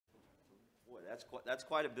That's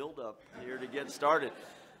quite a build-up here to get started.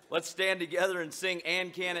 Let's stand together and sing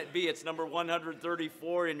 "And Can It Be." It's number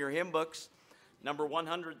 134 in your hymn books. Number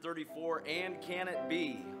 134, "And Can It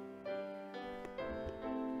Be."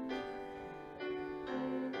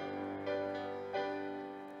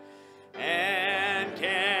 And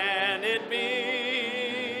can it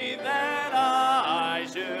be that I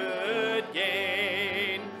should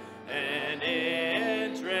gain an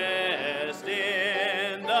interest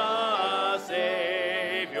in the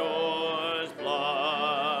Savior's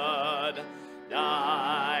blood?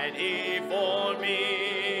 Died he for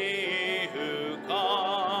me, who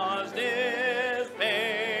caused his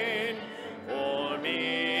pain, for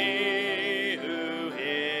me who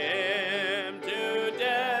him to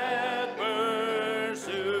death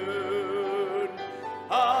pursued.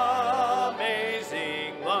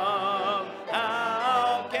 Amazing love,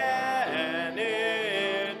 how can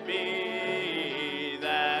it be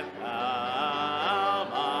that thou,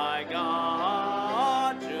 my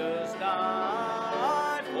God, just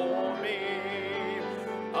died for me?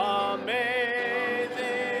 Amazing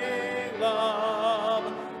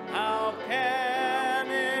love, how can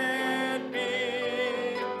it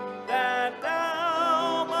be that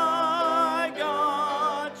thou, my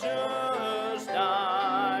God, just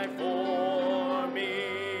died for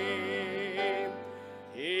me?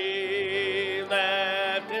 He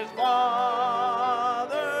left his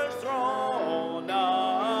Father's throne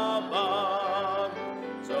above,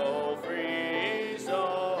 so free,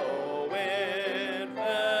 so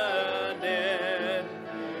infinite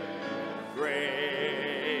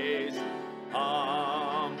grace,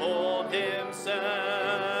 humbled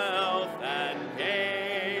himself and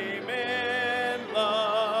came in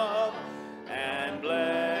love, and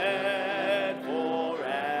bled for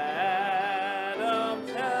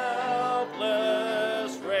Adam's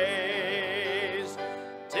helpless race.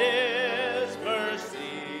 'Tis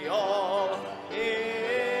mercy all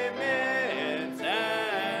immense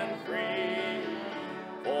and free,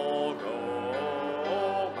 for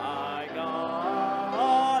oh my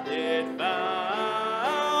God, it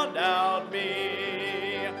found out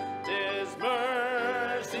me. 'Tis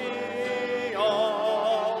mercy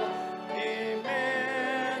all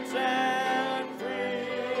immense and free,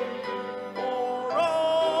 for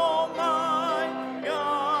oh my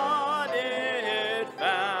God, it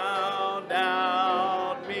found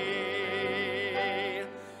out me.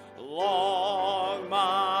 Long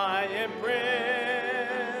my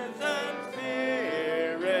imprisoned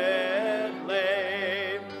spirit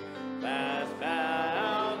lay, fast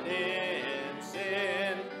bound in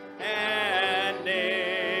sin and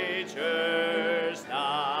nature's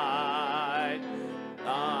night.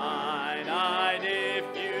 Thine eye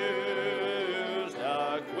diffused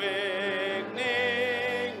a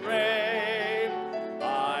quickening ray,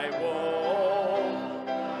 by woe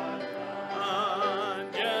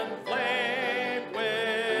dungeon flamed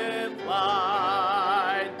with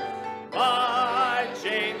light. My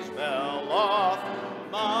chains fell off,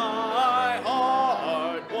 my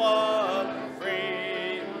heart was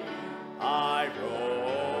free. I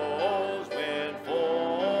rose, went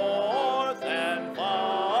forth, and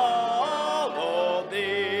followed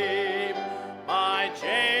thee. My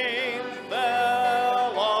chains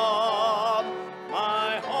fell off,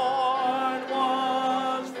 my heart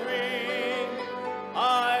was free.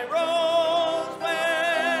 I rose,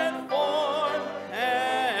 went forth,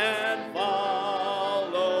 and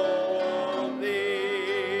followed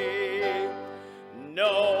thee.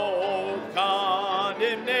 No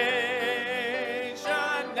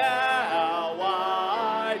condemnation now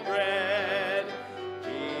I dread,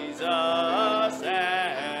 Jesus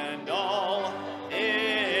and all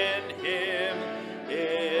in him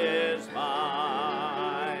is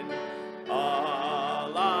mine.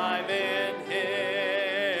 Alive in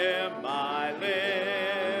him, my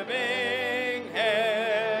living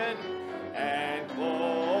head, and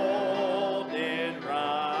clothed in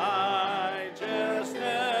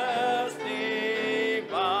righteousness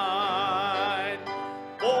divine.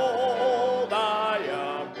 Bold I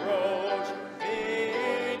approach the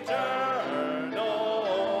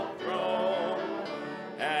eternal throne,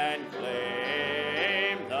 and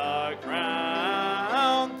claim the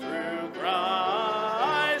crown through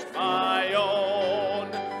Christ my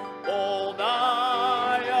own. Bold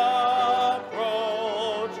I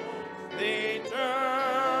approach the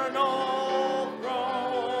eternal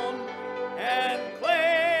throne, and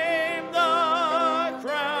claim the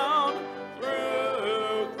crown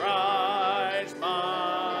through Christ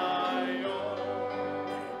my own.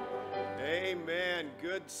 Amen.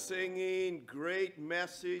 Good singing, great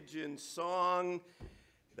message and song.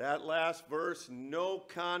 That last verse, no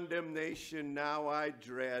condemnation now I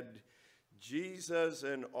dread, Jesus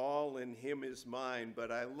and all in him is mine.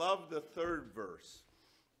 But I love the third verse.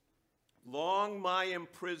 Long my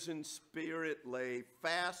imprisoned spirit lay,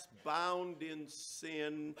 fast bound in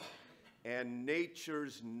sin and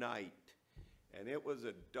nature's night. And it was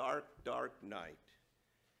a dark, dark night.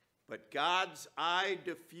 But God's eye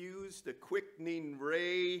diffused a quickening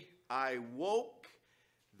ray. I woke,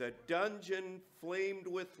 the dungeon flamed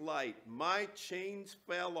with light. My chains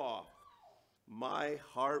fell off, my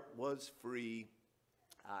heart was free.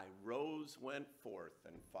 I rose, went forth,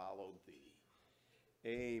 and followed thee.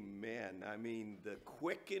 Amen. I mean, the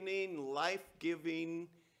quickening, life-giving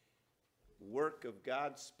work of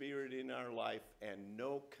God's Spirit in our life, and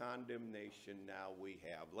no condemnation now we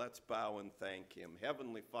have. Let's bow and thank him.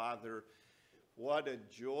 Heavenly Father, what a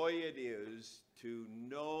joy it is to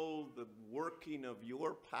know the working of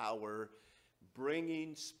your power,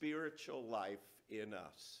 bringing spiritual life in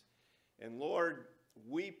us. And Lord,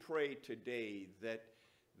 we pray today that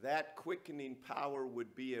that quickening power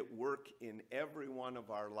would be at work in every one of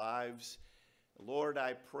our lives. Lord,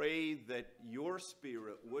 I pray that your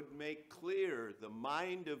Spirit would make clear the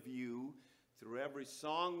mind of you through every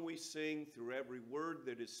song we sing, through every word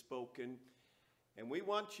that is spoken. And we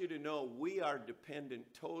want you to know we are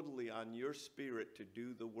dependent totally on your Spirit to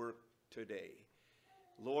do the work today.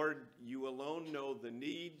 Lord, you alone know the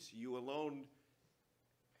needs. You alone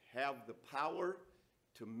have the power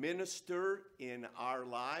to minister in our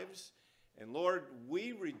lives. And Lord,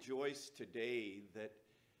 we rejoice today that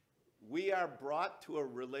we are brought to a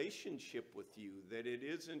relationship with you, that it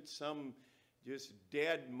isn't some just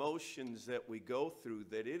dead motions that we go through,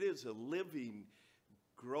 that it is a living,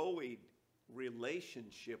 growing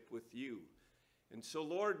relationship with you. And so,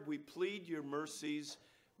 Lord, we plead your mercies.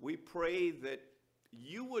 We pray that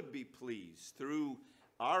you would be pleased through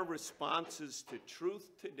our responses to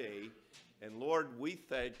truth today. And Lord, we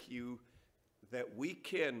thank you that we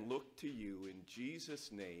can look to you in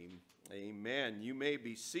Jesus' name. Amen. You may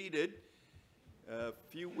be seated. A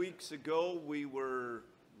few weeks ago, we were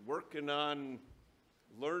working on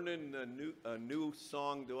learning a new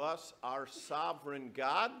song to us, Our Sovereign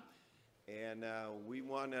God. And we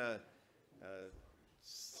want to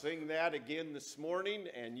sing that again this morning.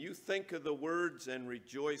 And you think of the words and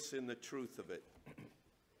rejoice in the truth of it.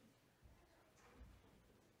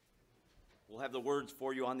 We'll have the words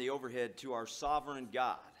for you on the overhead. To our sovereign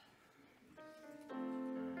God.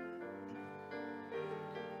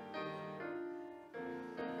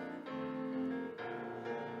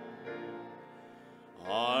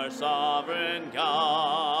 Our sovereign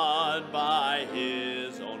God, by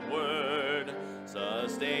his own word,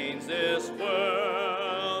 sustains this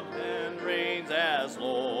world and reigns as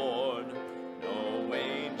Lord. No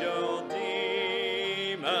angel,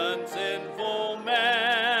 demon, sinful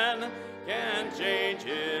man can change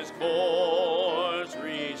his course,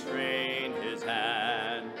 restrain his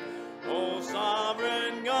hand. O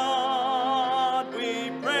sovereign God,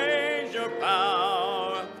 we praise your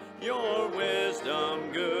power, your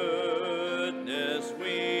wisdom, goodness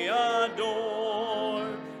we adore.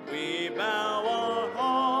 We bow our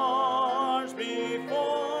hearts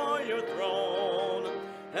before your throne.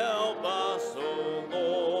 Help us, O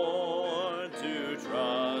Lord, to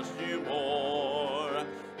trust you more.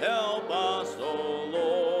 Help us, O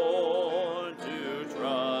Lord, to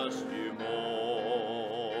trust you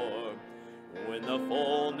more. When the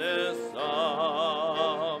fullness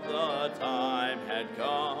of the time had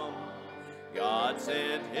come, God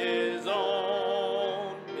sent his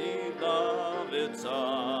own beloved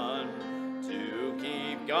Son to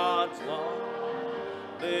keep God's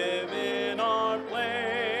love, live in our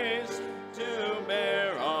place, to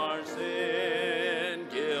bear our sin,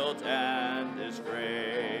 guilt, and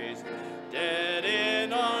disgrace. Dead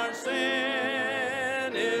in our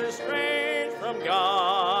sin, estranged from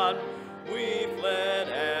God, we fled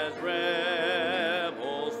as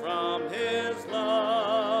rebels from his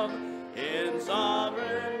love. In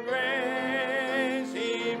sovereign grace,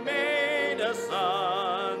 he made us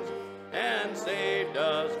sons and saved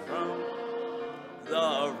us from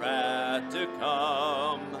the wrath to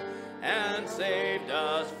come, and saved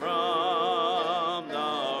us from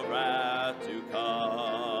the wrath to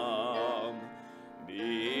come.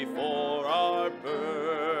 Before our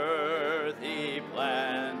birth, he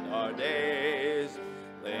planned our days,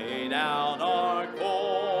 laid out our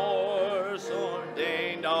course,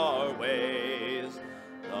 ordained our ways.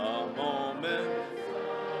 The moment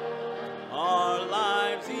our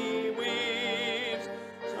lives he weaves,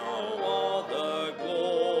 so all the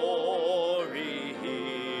glory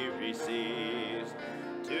he receives.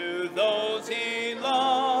 To those he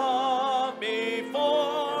loves,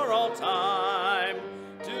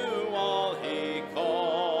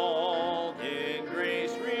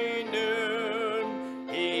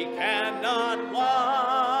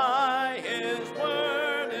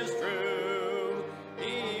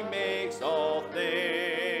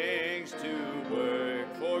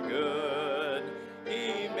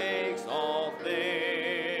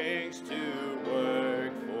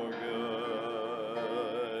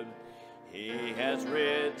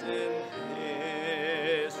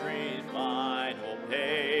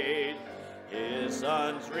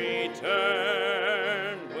 Son's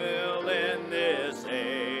return will end this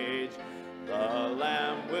age. The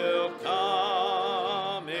Lamb will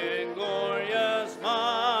come in glorious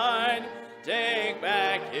might, take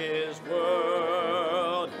back his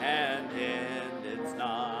world and end its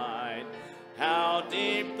night. How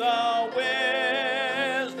deep the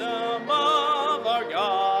wisdom of our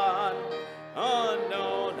God,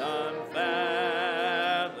 unknown, unfathomed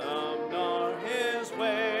are his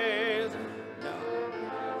ways.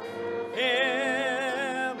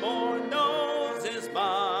 Him or knows his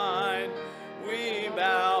mind, we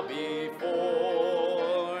bow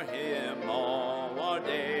before him all our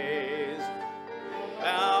days.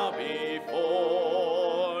 Bow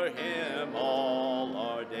before him all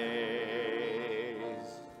our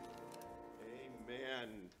days.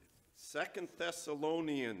 Amen. Second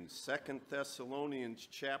Thessalonians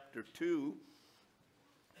chapter 2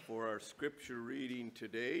 for our scripture reading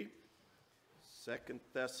today. 2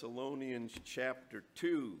 Thessalonians chapter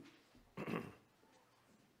 2.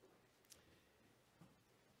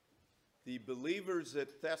 The believers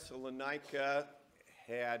at Thessalonica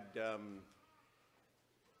had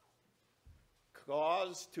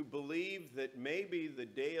cause to believe that maybe the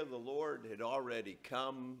day of the Lord had already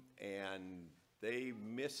come and they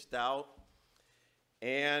missed out.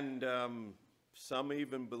 And some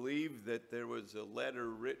even believed that there was a letter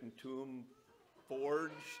written to them,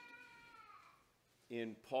 forged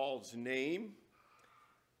in Paul's name.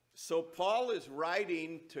 So Paul is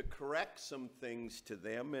writing to correct some things to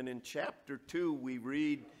them. And in chapter 2 we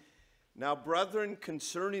read, "Now, brethren,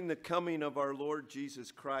 concerning the coming of our Lord Jesus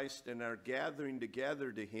Christ and our gathering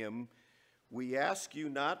together to him, we ask you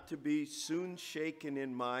not to be soon shaken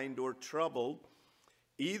in mind or troubled,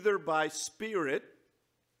 either by spirit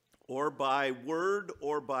or by word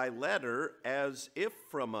or by letter, as if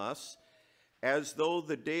from us, as though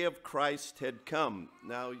the day of Christ had come."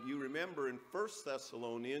 Now, you remember in 1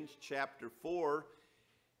 Thessalonians chapter 4,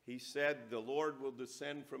 he said the Lord will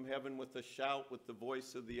descend from heaven with a shout, with the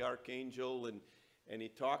voice of the archangel, and he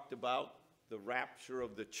talked about the rapture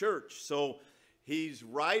of the church. So he's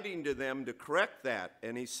writing to them to correct that.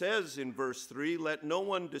 And he says in verse 3, "Let no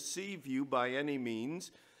one deceive you by any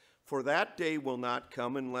means, for that day will not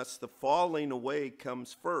come unless the falling away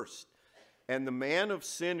comes first. And the man of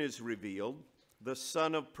sin is revealed, the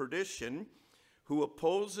son of perdition, who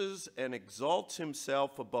opposes and exalts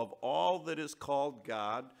himself above all that is called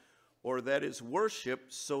God, or that is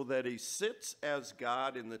worshipped, so that he sits as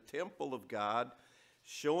God in the temple of God,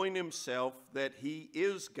 showing himself that he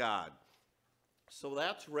is God." So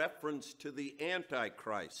that's reference to the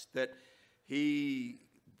Antichrist, that the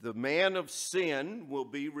man of sin will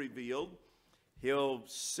be revealed. He'll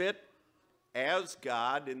sit as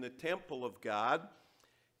God in the temple of God.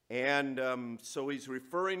 And so he's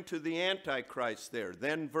referring to the Antichrist there.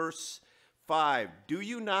 Then verse 5, "Do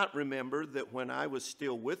you not remember that when I was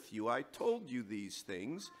still with you, I told you these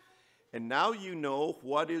things? And now you know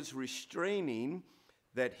what is restraining,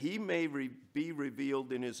 that he may be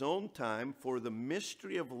revealed in his own time, for the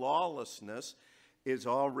mystery of lawlessness is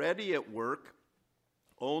already at work.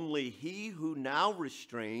 Only he who now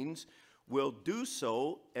restrains will do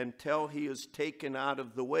so until he is taken out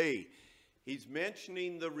of the way." He's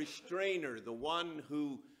mentioning the restrainer, the one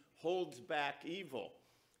who holds back evil.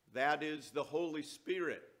 That is the Holy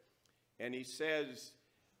Spirit. And he says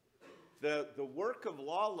the work of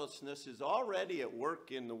lawlessness is already at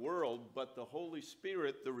work in the world, but the Holy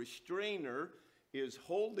Spirit, the restrainer, is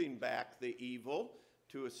holding back the evil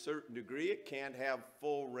to a certain degree. It can't have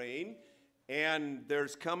full reign. And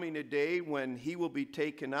there's coming a day when he will be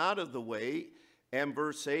taken out of the way. And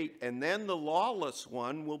verse 8, "And then the lawless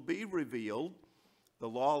one will be revealed," the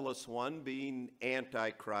lawless one being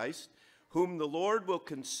Antichrist, "whom the Lord will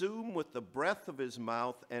consume with the breath of his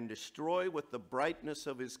mouth and destroy with the brightness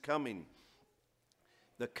of his coming.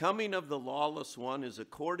 The coming of the lawless one is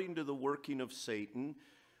according to the working of Satan,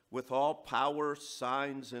 with all power,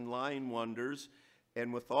 signs, and lying wonders,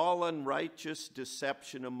 and with all unrighteous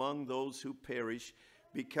deception among those who perish,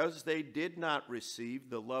 because they did not receive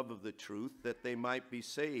the love of the truth, that they might be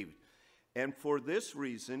saved. And for this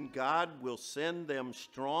reason God will send them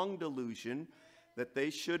strong delusion, that they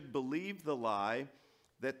should believe the lie,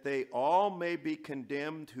 that they all may be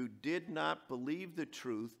condemned who did not believe the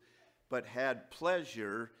truth, but had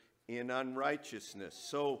pleasure in unrighteousness."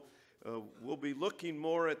 So we'll be looking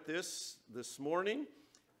more at this morning,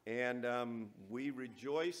 and we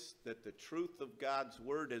rejoice that the truth of God's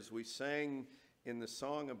word, as we sang in the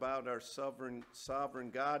song about our sovereign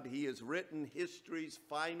God, he has written history's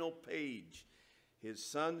final page. His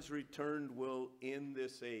son's return will end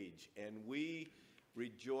this age, and we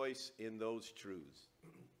rejoice in those truths.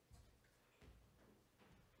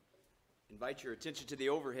 Invite your attention to the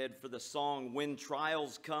overhead for the song, When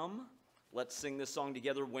Trials Come. Let's sing this song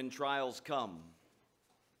together, When Trials Come.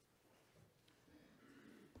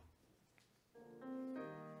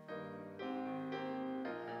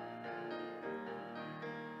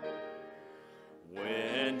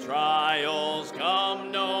 When trials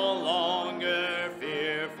come, no longer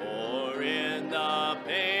fear, for in the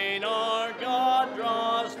pain our God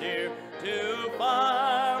draws near to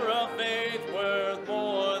fire of faith worth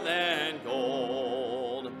more than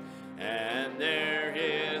gold. And there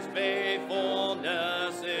his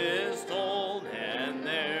faithfulness is told, and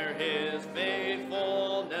there his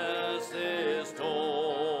faithfulness is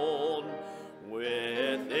told.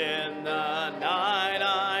 Within the night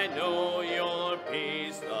I know your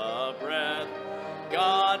peace, the breath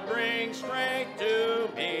God brings strength to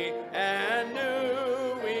me, and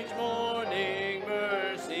new each morning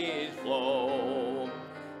mercies flow.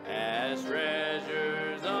 As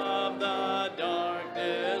treasures of the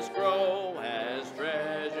darkness grow, as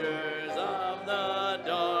treasures of the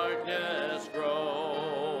darkness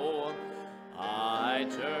grow, I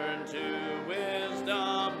turn to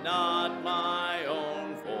wisdom, not my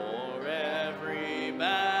own, for every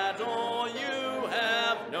battle you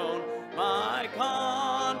have known. My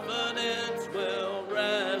confidence will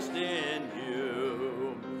rest in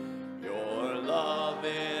you. Your love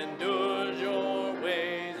endures, your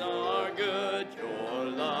ways are good. Your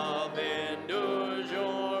love endures,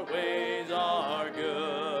 your ways are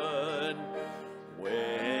good.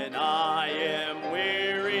 When I am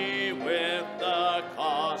weary with the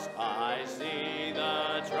cost, I see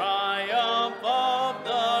the triumph of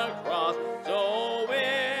the cross. So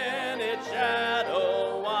in its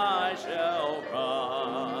shadow I shall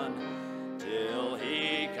run, till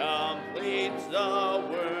he completes the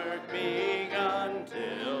work begun,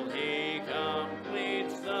 till he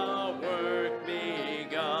completes the work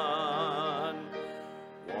begun.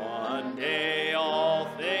 One day all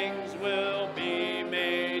things will be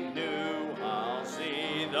made new. I'll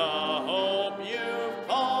see the hope you've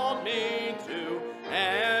called me to,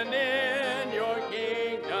 and in your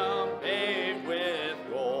kingdom paved with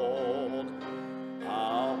gold,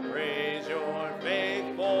 I'll praise your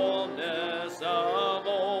faithfulness of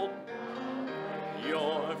old,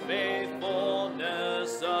 your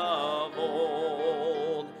faithfulness of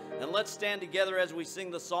old. And let's stand together as we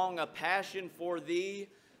sing the song, A Passion for Thee.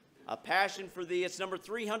 A Passion for Thee. It's number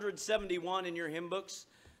 371 in your hymn books.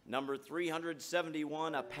 Number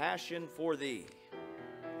 371, A Passion for Thee.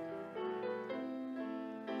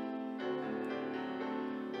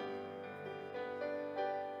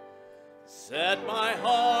 Set my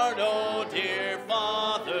heart, O dear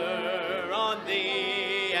Father, on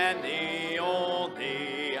Thee and Thee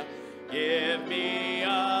only. Give me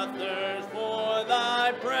a thirst for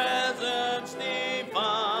Thy presence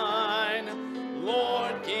divine.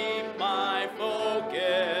 Lord, keep my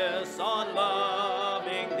focus on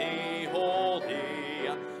loving Thee wholly.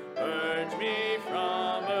 Purge me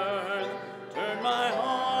from earth, turn my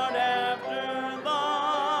heart after Thine.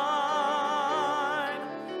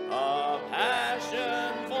 A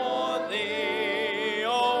passion for Thee,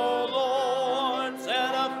 O Lord,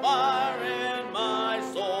 set a fire in my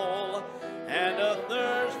soul, and a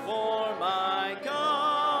thirst for my God.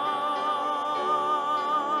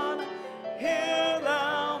 Hear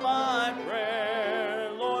Thou my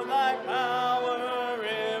prayer, Lord, Thy power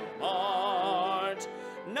impart,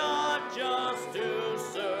 not just to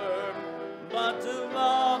serve, but to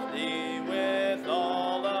love Thee with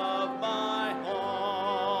all of my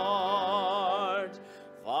heart.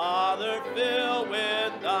 Father, fill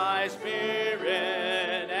with Thy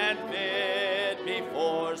Spirit and fit me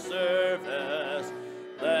for service.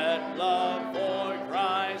 Let love for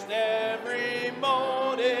Christ every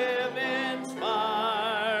motive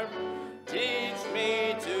inspire. Teach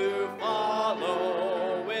me to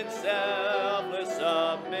follow in selfless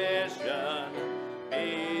submission.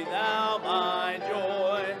 Be Thou my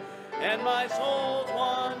joy and my soul's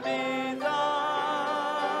one desire.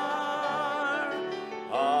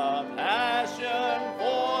 A passion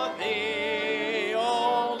for Thee,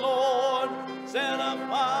 O Lord, set a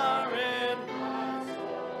fire in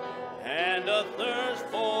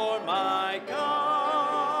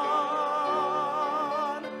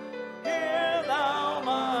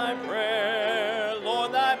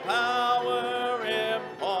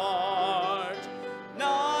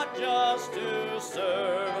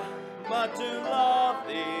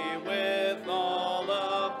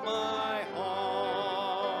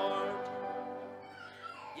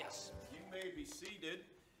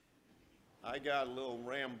got a little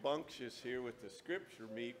rambunctious here with the scripture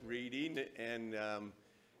reading, and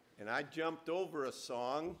I jumped over a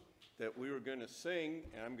song that we were going to sing,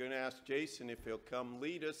 and I'm going to ask Jason if he'll come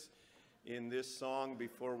lead us in this song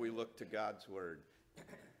before we look to God's Word.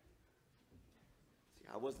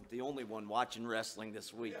 I wasn't the only one watching wrestling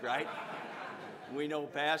this week, right? We know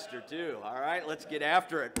Pastor too. All right, let's get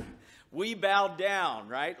after it. We bow down,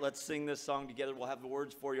 right? Let's sing this song together. We'll have the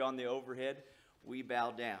words for you on the overhead. We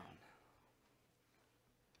bow down.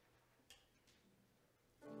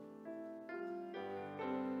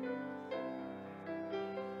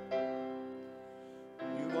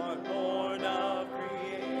 You are Lord of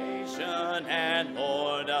creation and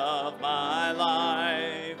Lord of my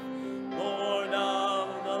life, Lord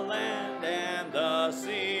of the land and the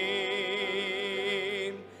sea.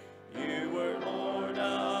 You were Lord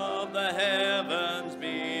of the heavens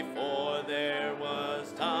before there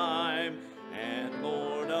was time, and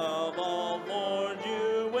Lord of all, Lord,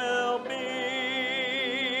 you will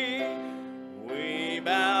be. We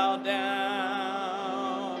bow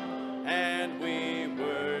down and we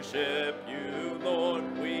worship you,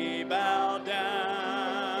 Lord. We bow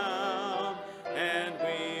down and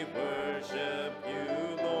we worship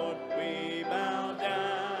you, Lord. We bow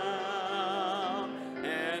down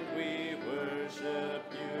and we worship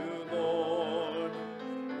you, Lord.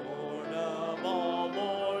 Lord of all,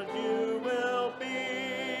 Lord, you will be.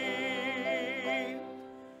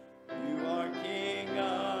 You are King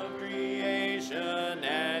of creation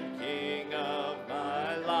and King of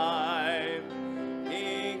my life,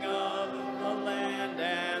 King of the land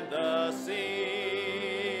and the sea.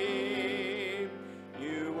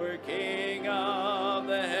 You were King of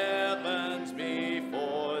the heavens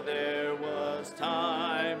before there was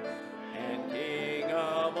time, and King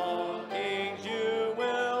of all kings you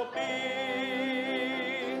will be.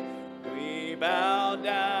 We bow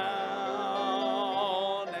down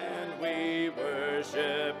and we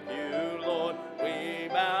worship you, Lord. We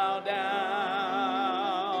bow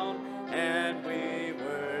down and we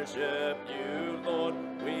worship you, Lord.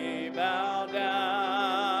 We bow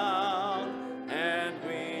down and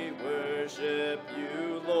we worship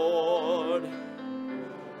you, Lord.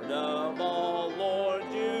 Lord of all, Lord,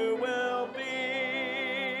 you will be.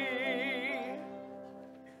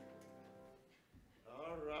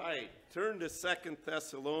 All right, turn to 2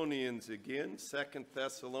 Thessalonians again, 2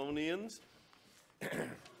 Thessalonians.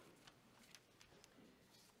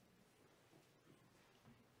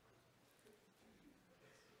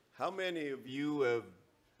 How many of you have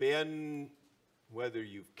been, whether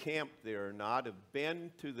you've camped there or not, have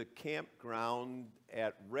been to the campground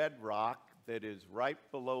at Red Rock that is right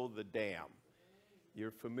below the dam?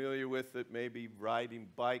 You're familiar with it, maybe riding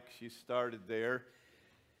bikes, you started there.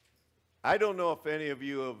 I don't know if any of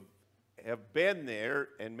you have been there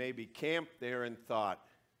and maybe camped there and thought,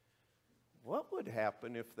 what would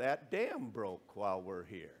happen if that dam broke while we're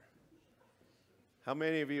here? How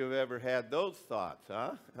many of you have ever had those thoughts,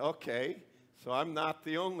 huh? Okay, so I'm not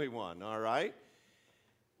the only one, all right?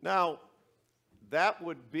 Now, that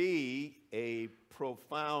would be a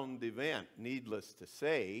profound event, needless to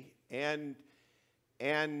say, and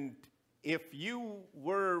if you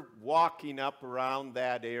were walking up around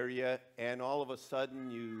that area and all of a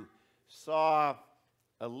sudden you saw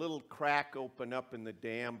a little crack open up in the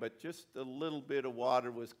dam, but just a little bit of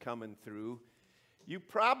water was coming through, you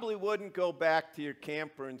probably wouldn't go back to your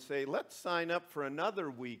camper and say, let's sign up for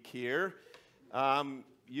another week here.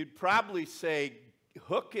 You'd probably say,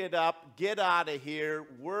 hook it up, get out of here,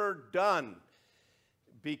 we're done,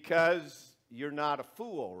 because you're not a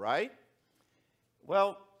fool, right?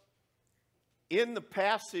 Well, in the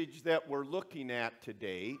passage that we're looking at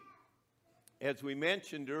today, as we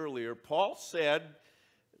mentioned earlier, Paul said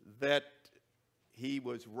that he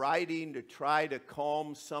was writing to try to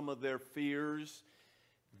calm some of their fears,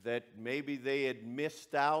 that maybe they had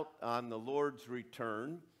missed out on the Lord's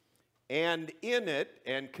return. And in it,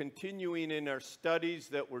 and continuing in our studies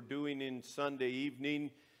that we're doing in Sunday evening,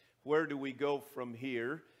 where do we go from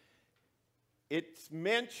here? It's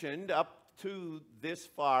mentioned up to this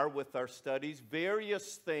far with our studies,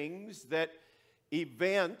 various things that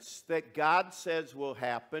events that God says will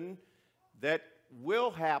happen, that will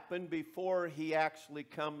happen before he actually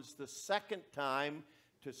comes the second time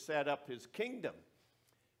to set up his kingdom.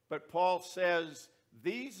 But Paul says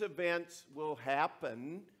these events will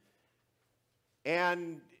happen,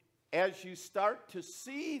 and as you start to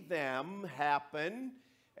see them happen,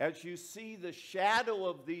 as you see the shadow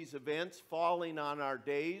of these events falling on our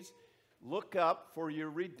days, look up, for your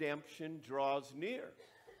redemption draws near.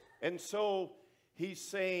 And so he's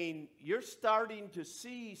saying, you're starting to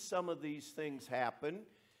see some of these things happen,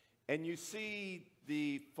 and you see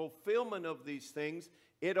the fulfillment of these things,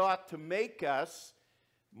 it ought to make us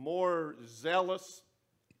more zealous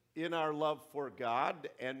in our love for God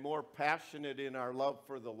and more passionate in our love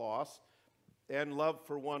for the lost and love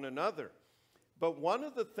for one another. But one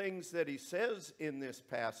of the things that he says in this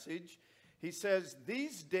passage, he says,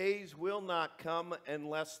 these days will not come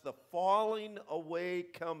unless the falling away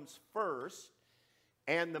comes first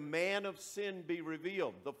and the man of sin be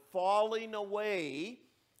revealed. The falling away,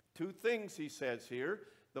 two things he says here.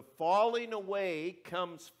 The falling away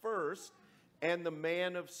comes first and the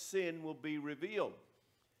man of sin will be revealed.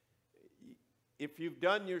 If you've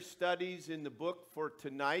done your studies in the book for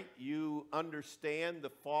tonight, you understand the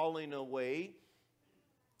falling away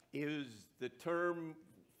is the term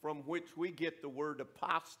from which we get the word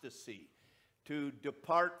apostasy, to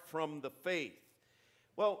depart from the faith.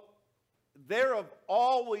 Well, there have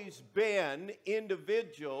always been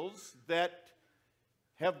individuals that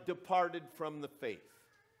have departed from the faith.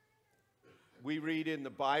 We read in the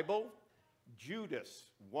Bible, Judas,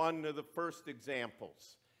 one of the first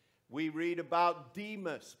examples. We read about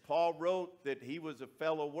Demas. Paul wrote that he was a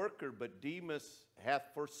fellow worker, but Demas hath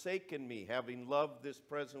forsaken me, having loved this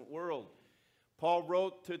present world. Paul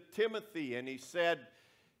wrote to Timothy, and he said,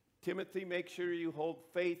 Timothy, make sure you hold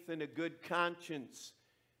faith and a good conscience,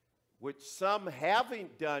 which some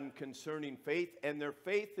haven't done concerning faith, and their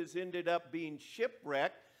faith has ended up being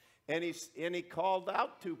shipwrecked. And he called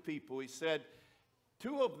out to people. He said,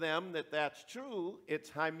 two of them that's true. It's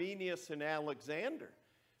Hymenaeus and Alexander,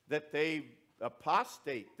 that they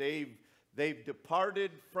apostate. They've departed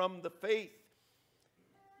from the faith.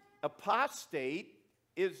 Apostate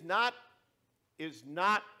is not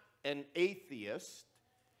an atheist.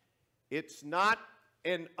 It's not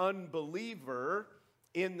an unbeliever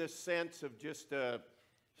in the sense of just a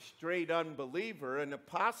straight unbeliever. An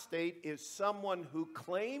apostate is someone who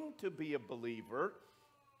claimed to be a believer,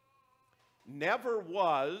 never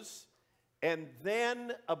was, and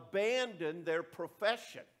then abandoned their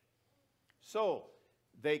profession. So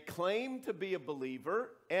they claim to be a believer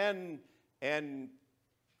and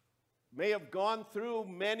may have gone through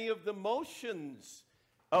many of the motions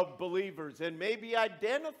of believers and maybe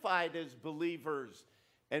identified as believers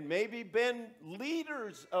and maybe been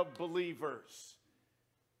leaders of believers.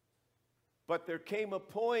 But there came a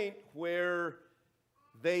point where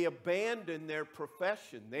they abandoned their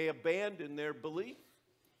profession. They abandoned their belief.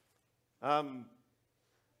 I'm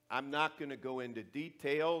not going to go into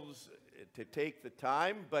details to take the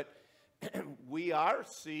time, but we are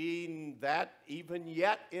seeing that even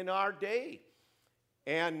yet in our day.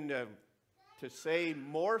 And to say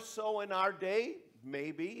more so in our day,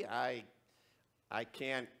 maybe, I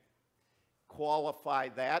can't qualify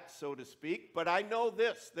that, so to speak. But I know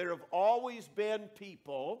this, there have always been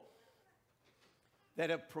people that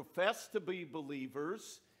have professed to be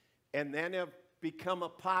believers and then have become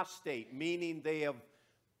apostate, meaning they have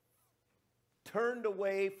turned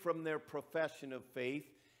away from their profession of faith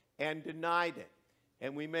and denied it.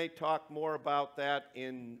 And we may talk more about that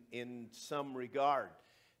in some regard.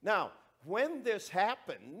 Now, when this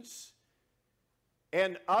happens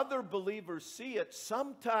and other believers see it,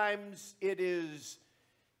 sometimes it is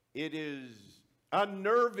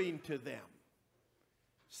unnerving to them.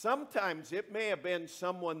 Sometimes it may have been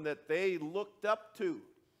someone that they looked up to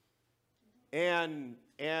and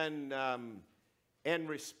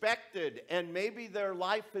respected, and maybe their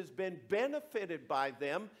life has been benefited by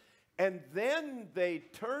them, and then they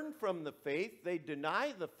turn from the faith, they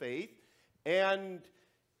deny the faith, and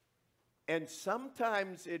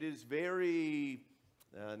sometimes it is very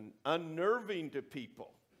unnerving to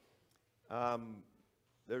people.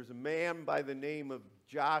 There's a man by the name of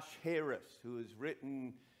Josh Harris who has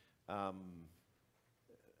written a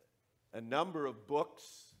number of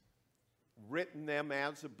books, written them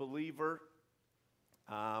as a believer,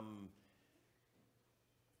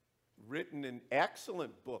 written an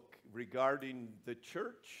excellent book regarding the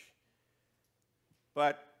church.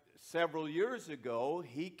 But several years ago,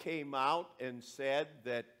 he came out and said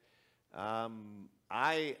that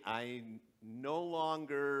I no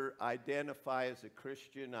longer identify as a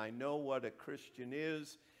Christian. I know what a Christian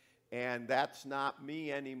is, and that's not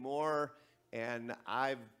me anymore. And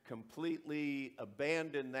I've completely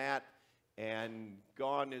abandoned that and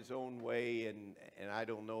gone his own way, and I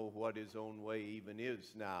don't know what his own way even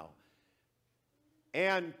is now.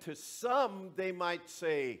 And to some, they might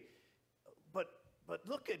say, but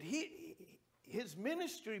look at his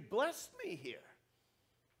ministry blessed me here.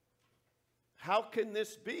 How can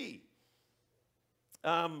this be?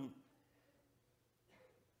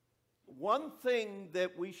 One thing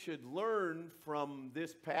that we should learn from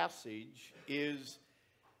this passage is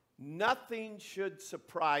nothing should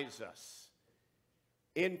surprise us.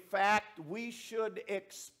 In fact, we should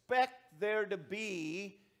expect there to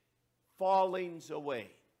be fallings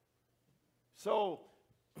away. So,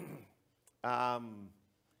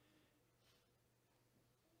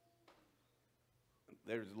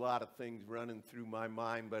 there's a lot of things running through my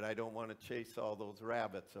mind, but I don't want to chase all those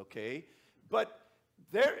rabbits, okay? But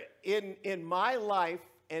there, in my life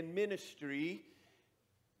and ministry,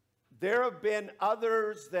 there have been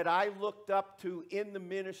others that I looked up to in the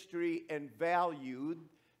ministry and valued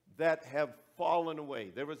that have fallen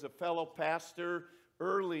away. There was a fellow pastor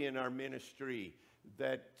early in our ministry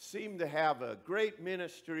that seemed to have a great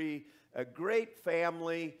ministry, a great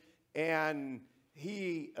family, and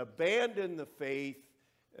he abandoned the faith,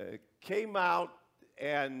 came out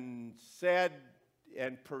and said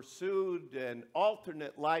and pursued an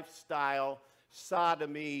alternate lifestyle,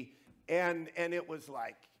 sodomy, and it was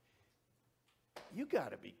like, you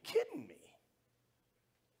got to be kidding me.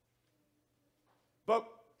 But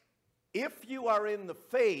if you are in the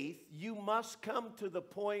faith, you must come to the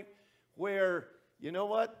point where, you know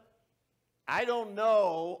what? I don't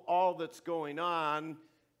know all that's going on,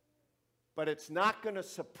 but it's not going to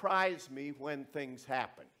surprise me when things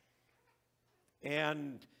happen.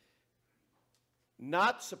 And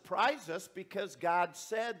not surprise us because God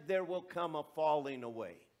said there will come a falling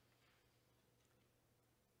away.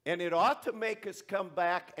 And it ought to make us come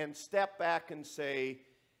back and step back and say,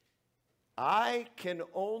 I can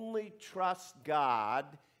only trust God,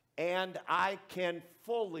 and I can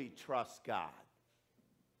fully trust God.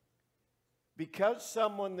 Because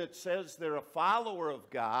someone that says they're a follower of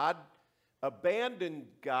God abandoned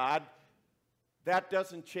God, that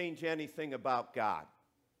doesn't change anything about God.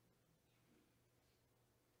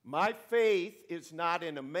 My faith is not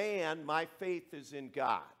in a man, my faith is in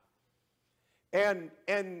God. And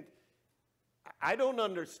I don't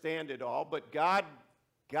understand it all, but God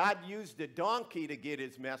used a donkey to get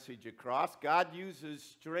his message across. God uses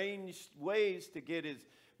strange ways to get his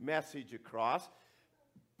message across.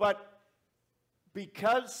 But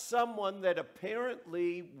because someone that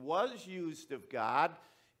apparently was used of God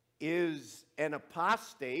is an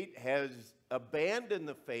apostate, has abandoned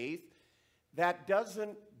the faith, that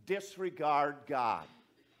doesn't disregard God.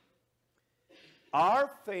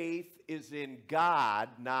 Our faith is in God,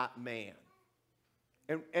 not man.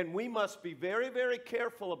 And we must be very, very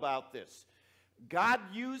careful about this. God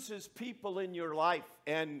uses people in your life,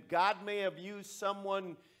 and God may have used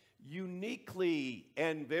someone uniquely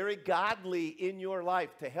and very godly in your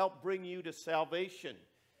life to help bring you to salvation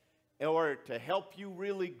or to help you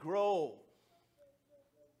really grow.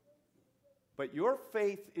 But your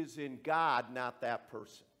faith is in God, not that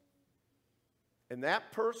person. And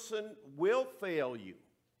that person will fail you.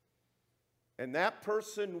 And that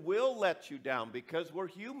person will let you down because we're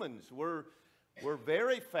humans. We're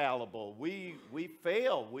very fallible. We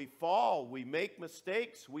fail. We fall. We make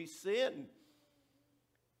mistakes. We sin.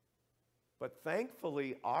 But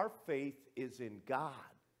thankfully, our faith is in God.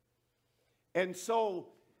 And so,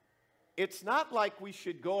 it's not like we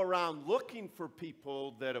should go around looking for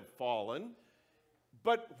people that have fallen.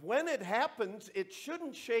 But when it happens, it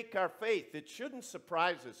shouldn't shake our faith. It shouldn't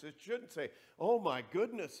surprise us. It shouldn't say, oh my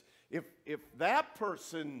goodness, if that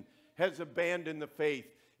person has abandoned the faith,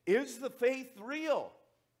 is the faith real?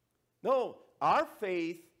 No, our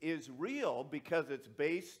faith is real because it's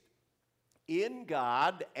based in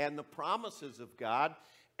God and the promises of God,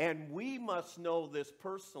 and we must know this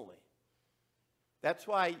personally. That's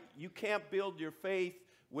why you can't build your faith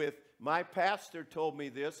with, my pastor told me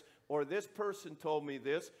this, or this person told me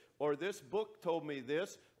this, or this book told me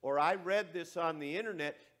this, or I read this on the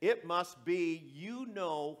internet. It must be, you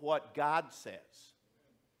know what God says.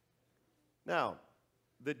 Now,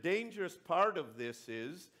 the dangerous part of this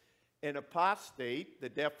is an apostate, the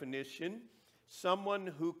definition, someone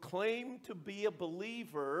who claimed to be a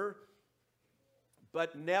believer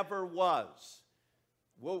but never was.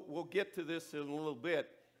 We'll get to this in a little bit.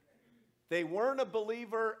 They weren't a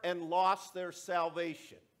believer and lost their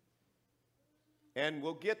salvation. And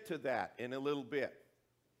we'll get to that in a little bit.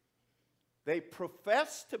 They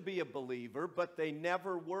professed to be a believer, but they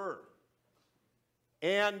never were.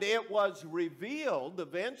 And it was revealed,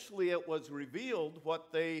 eventually it was revealed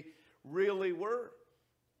what they really were.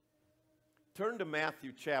 Turn to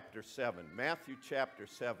Matthew chapter 7. Matthew chapter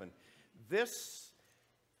 7. This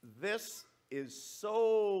is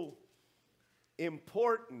so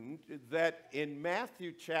important that in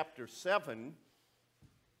Matthew chapter 7,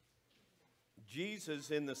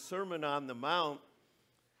 Jesus in the Sermon on the Mount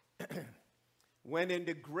went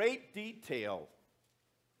into great detail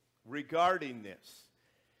regarding this.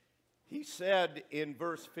 He said in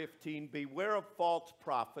verse 15, "Beware of false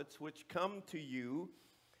prophets, which come to you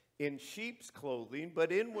in sheep's clothing,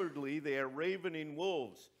 but inwardly they are ravening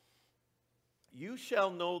wolves. You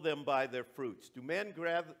shall know them by their fruits. Do men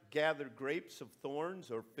gather grapes of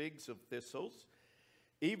thorns or figs of thistles?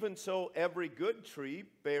 Even so, every good tree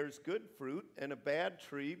bears good fruit, and a bad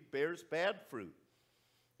tree bears bad fruit.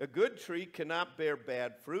 A good tree cannot bear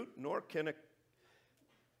bad fruit, nor can a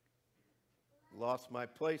Lost my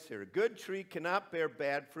place here. A good tree cannot bear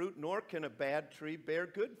bad fruit, nor can a bad tree bear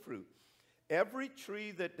good fruit. Every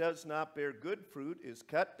tree that does not bear good fruit is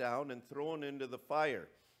cut down and thrown into the fire.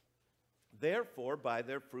 Therefore, by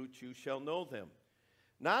their fruits you shall know them.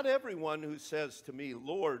 Not everyone who says to me,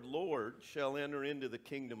 'Lord, Lord,' shall enter into the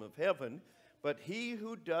kingdom of heaven, but he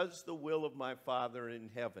who does the will of my Father in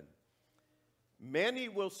heaven. Many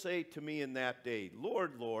will say to me in that day,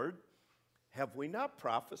 'Lord, Lord, have we not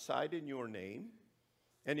prophesied in your name,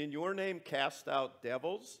 and in your name cast out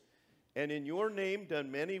devils, and in your name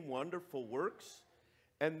done many wonderful works?'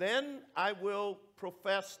 And then I will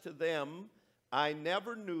profess to them, 'I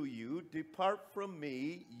never knew you. Depart from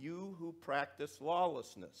me, you who practice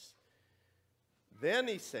lawlessness.' Then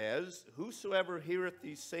he says, 'Whosoever heareth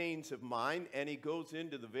these sayings of mine,' and he goes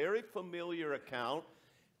into the very familiar account,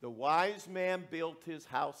 the wise man built his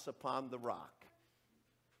house upon the rock.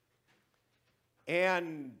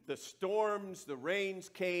 And the storms, the rains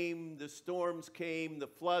came, the storms came, the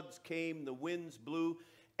floods came, the winds blew,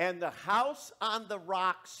 and the house on the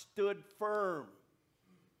rock stood firm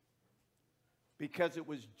because it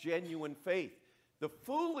was genuine faith. The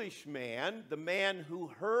foolish man, the man who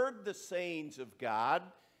heard the sayings of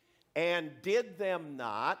God and did them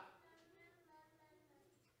not,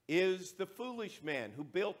 is the foolish man who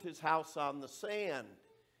built his house on the sand.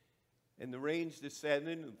 And the rains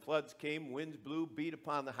descended, and the floods came, winds blew, beat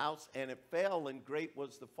upon the house, and it fell, and great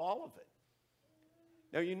was the fall of it."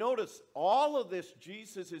 Now you notice, all of this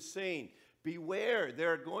Jesus is saying, beware,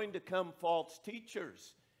 there are going to come false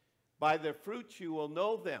teachers. By their fruits you will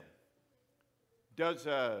know them. Does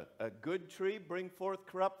a good tree bring forth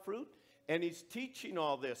corrupt fruit? And he's teaching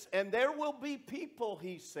all this. And there will be people,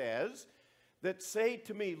 he says, that say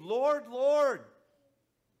to me, "Lord, Lord,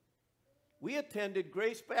 we attended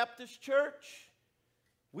Grace Baptist Church.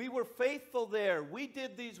 We were faithful there. We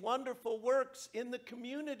did these wonderful works in the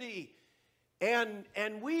community.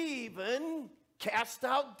 And we even cast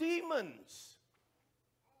out demons."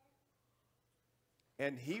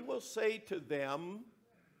 And he will say to them,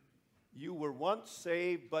 "You were once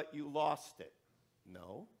saved, but you lost it."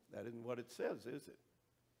 No, that isn't what it says, is it?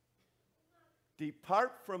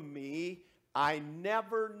 "Depart from me, I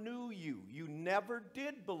never knew you. You never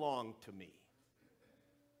did belong to me."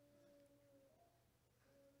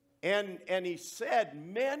 And he said,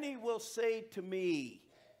 "Many will say to me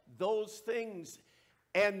those things,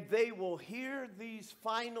 and they will hear these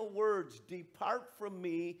final words, 'Depart from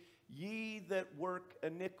me, ye that work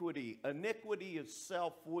iniquity.'" Iniquity is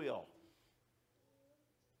self-will.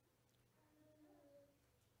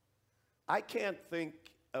 I can't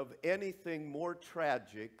think of anything more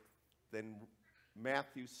tragic than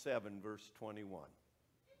Matthew 7, verse 21.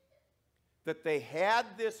 That they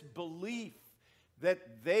had this belief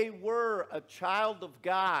that they were a child of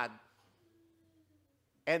God,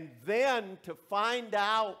 and then to find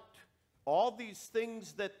out all these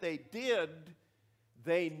things that they did,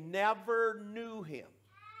 they never knew him.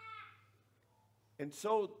 And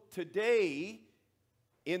so today,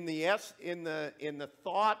 in the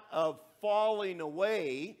thought of falling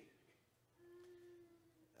away,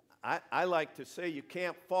 I like to say you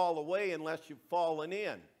can't fall away unless you've fallen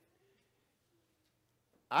in.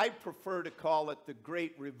 I prefer to call it the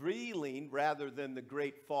great revealing rather than the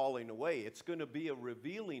great falling away. It's going to be a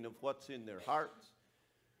revealing of what's in their hearts.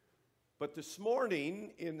 But this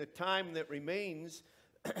morning, in the time that remains,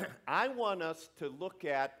 I want us to look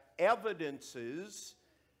at evidences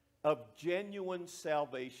of genuine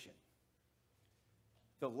salvation.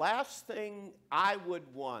 The last thing I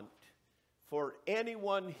would want for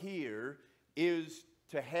anyone here is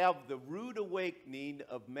to have the rude awakening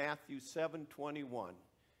of Matthew 7:21,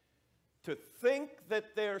 to think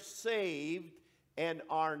that they're saved and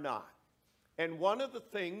are not. And one of the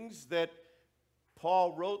things that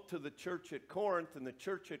Paul wrote to the church at Corinth, and the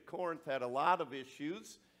church at Corinth had a lot of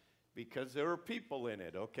issues because there were people in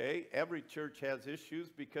it, okay? Every church has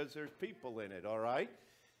issues because there's people in it, all right?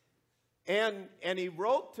 And he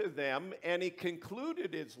wrote to them, and he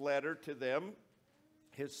concluded his letter to them,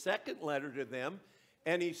 his second letter to them,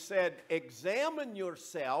 and he said, "Examine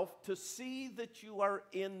yourself to see that you are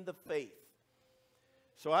in the faith."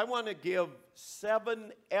 So I want to give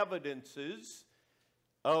 7 evidences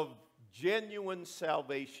of genuine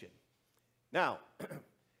salvation. Now,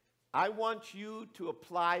 I want you to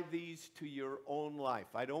apply these to your own life.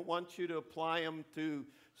 I don't want you to apply them to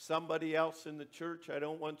somebody else in the church. I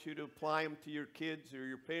don't want you to apply them to your kids or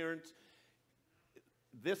your parents.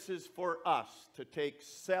 This is for us to take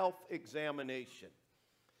self-examination.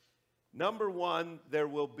 Number one, there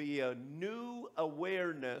will be a new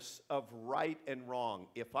awareness of right and wrong.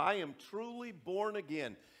 If I am truly born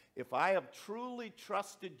again, if I have truly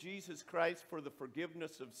trusted Jesus Christ for the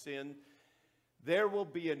forgiveness of sin, there will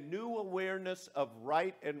be a new awareness of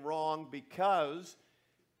right and wrong, because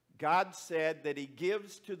God said that He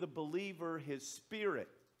gives to the believer His Spirit.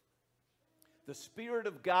 The Spirit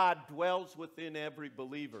of God dwells within every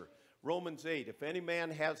believer. Romans 8, if any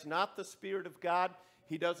man has not the Spirit of God,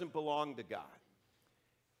 he doesn't belong to God.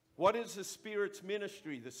 What is the Spirit's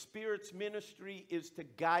ministry? The Spirit's ministry is to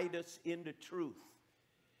guide us into truth.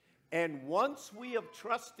 And once we have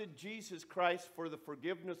trusted Jesus Christ for the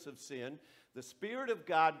forgiveness of sin, the Spirit of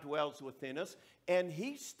God dwells within us, and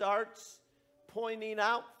He starts pointing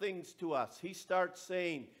out things to us. He starts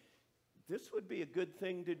saying, this would be a good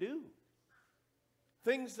thing to do.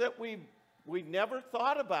 Things that we never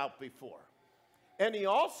thought about before. And He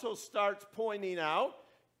also starts pointing out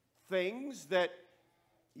things that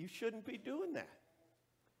you shouldn't be doing that.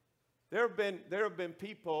 There have been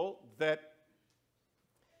people that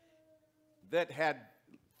had,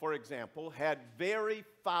 for example, had very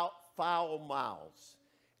foul mouths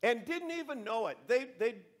and didn't even know it.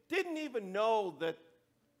 They didn't even know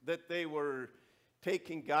that they were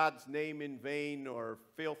taking God's name in vain or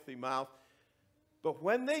filthy mouth. But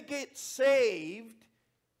when they get saved,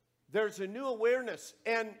 there's a new awareness,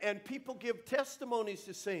 and people give testimonies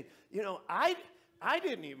to saying, you know, I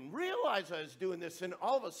didn't even realize I was doing this, and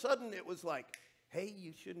all of a sudden it was like, hey,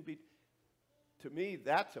 you shouldn't be. To me,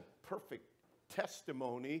 that's a perfect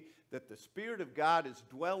testimony that the Spirit of God is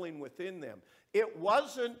dwelling within them. It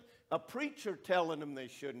wasn't a preacher telling them they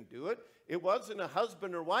shouldn't do it. It wasn't a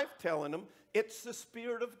husband or wife telling them. It's the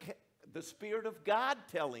Spirit of God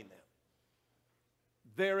telling them.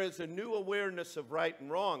 There is a new awareness of right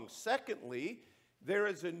and wrong. Secondly, there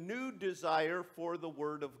is a new desire for the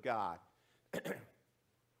Word of God.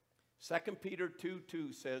 2 Peter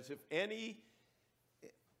 2:2 says, if any,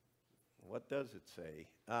 what does it say?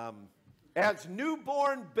 As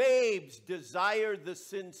newborn babes desire the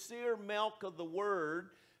sincere milk of the Word,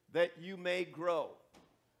 that you may grow.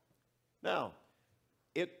 Now,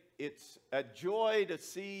 it's a joy to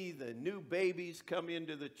see the new babies come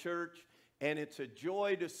into the church, and it's a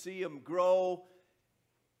joy to see them grow.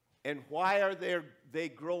 And why are they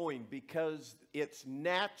growing? Because it's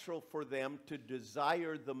natural for them to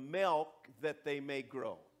desire the milk that they may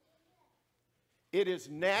grow. It is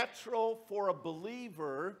natural for a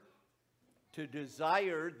believer to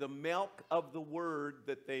desire the milk of the Word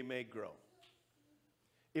that they may grow.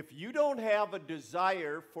 If you don't have a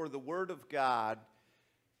desire for the Word of God,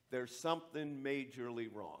 there's something majorly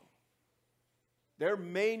wrong. There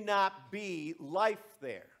may not be life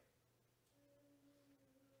there.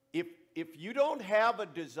 If you don't have a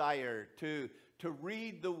desire to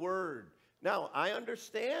read the Word, now I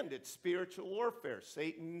understand it's spiritual warfare.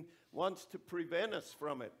 Satan wants to prevent us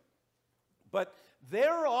from it. But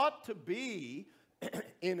there ought to be,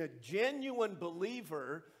 in a genuine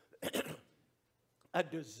believer, a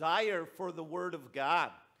desire for the Word of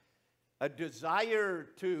God, a desire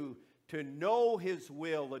to know His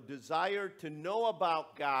will, a desire to know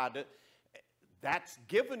about God. That's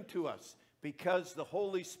given to us because the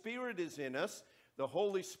Holy Spirit is in us. The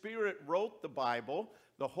Holy Spirit wrote the Bible.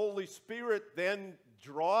 The Holy Spirit then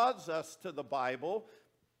draws us to the Bible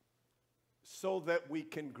so that we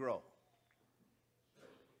can grow.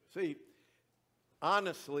 See,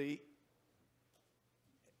 honestly,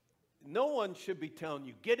 no one should be telling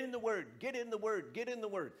you, get in the Word, get in the Word, get in the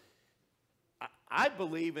Word. I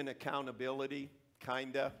believe in accountability,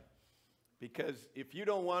 kind of, because if you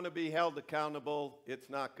don't want to be held accountable, it's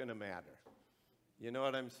not going to matter. You know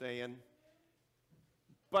what I'm saying?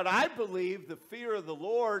 But I believe the fear of the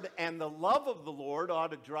Lord and the love of the Lord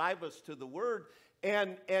ought to drive us to the Word.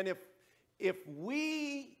 And if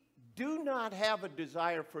we do not have a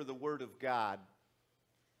desire for the Word of God,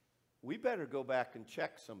 we better go back and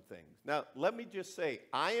check some things. Now, let me just say,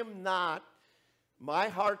 my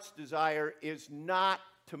heart's desire is not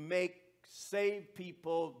to make saved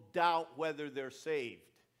people doubt whether they're saved.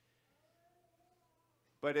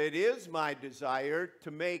 But it is my desire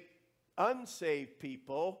to make unsaved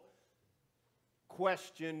people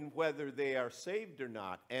question whether they are saved or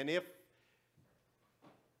not. And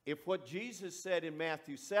If what Jesus said in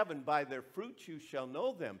Matthew 7, by their fruits you shall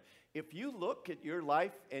know them, if you look at your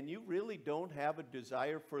life and you really don't have a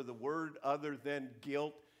desire for the Word other than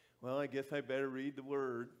guilt, well, I guess I better read the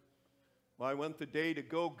Word. Well, I want the day to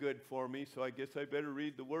go good for me, so I guess I better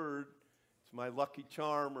read the Word. It's my lucky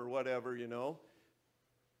charm or whatever, you know.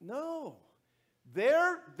 No.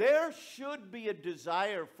 There should be a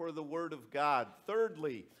desire for the Word of God.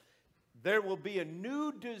 Thirdly, there will be a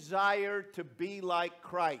new desire to be like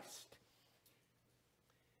Christ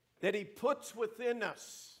that He puts within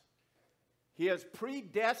us. He has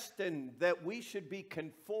predestined that we should be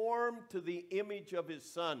conformed to the image of His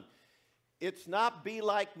Son. It's not be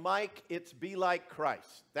like Mike, it's be like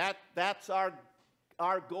Christ. That's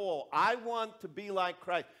our goal. I want to be like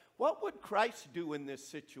Christ. What would Christ do in this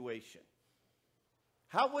situation?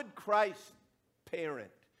 How would Christ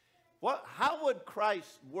parent? How would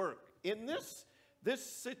Christ work? In this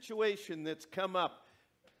situation that's come up,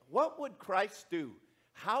 what would Christ do?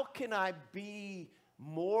 How can I be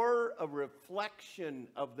more a reflection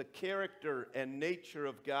of the character and nature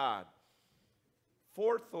of God?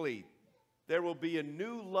 Fourthly, there will be a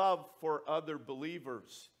new love for other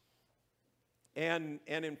believers. And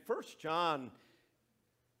in 1 John,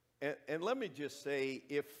 and let me just say,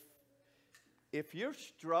 if you're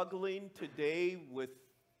struggling today with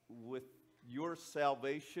your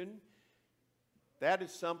salvation, that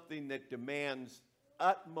is something that demands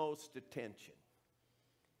utmost attention.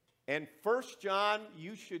 And 1 John,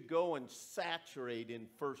 you should go and saturate in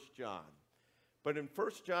 1 John. But in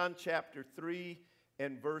 1 John chapter 3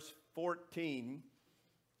 and verse 14,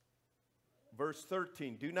 verse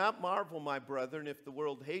 13, do not marvel, my brethren, if the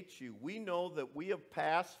world hates you. We know that we have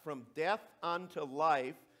passed from death unto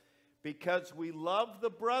life because we love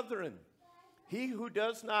the brethren. He who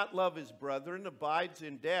does not love his brethren abides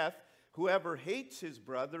in death. Whoever hates his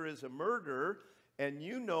brother is a murderer, and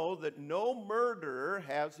you know that no murderer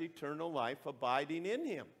has eternal life abiding in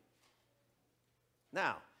him.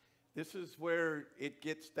 Now, this is where it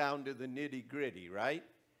gets down to the nitty-gritty, right?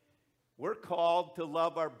 We're called to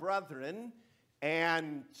love our brethren,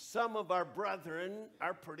 and some of our brethren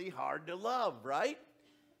are pretty hard to love, right?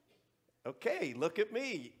 Okay, look at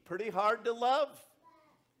me. Pretty hard to love.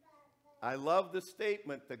 I love the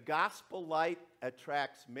statement, the gospel light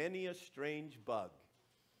attracts many a strange bug.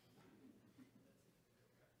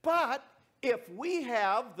 But if we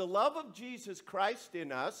have the love of Jesus Christ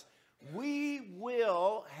in us, we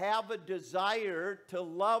will have a desire to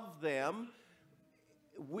love them.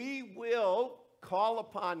 We will call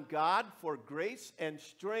upon God for grace and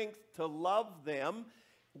strength to love them.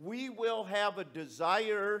 We will have a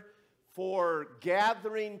desire for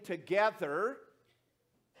gathering together.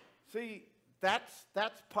 See, that's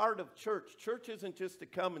part of church. Church isn't just to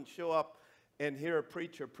come and show up and hear a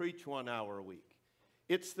preacher preach 1 hour a week.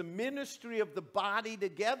 It's the ministry of the body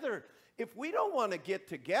together. If we don't want to get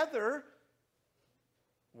together,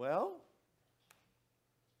 well,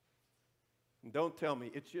 don't tell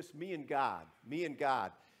me, it's just me and God, me and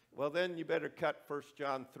God. Well, then you better cut 1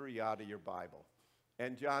 John 3 out of your Bible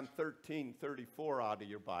and John 13:34 out of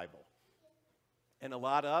your Bible and a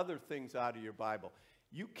lot of other things out of your Bible.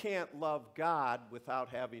 You can't love God without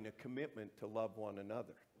having a commitment to love one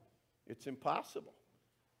another. It's impossible.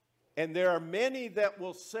 And there are many that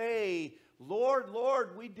will say, Lord,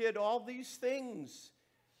 Lord, we did all these things.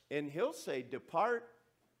 And He'll say, depart.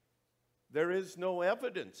 There is no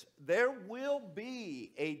evidence. There will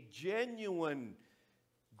be a genuine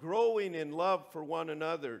growing in love for one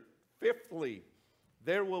another. Fifthly,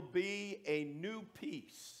 there will be a new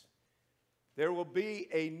peace. There will be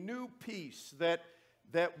a new peace that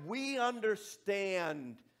we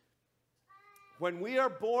understand. When we are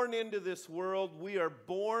born into this world, we are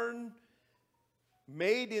born,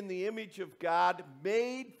 made in the image of God,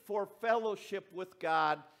 made for fellowship with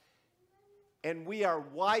God, and we are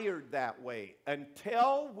wired that way.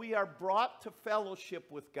 Until we are brought to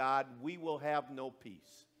fellowship with God, we will have no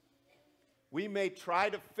peace. We may try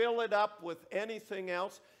to fill it up with anything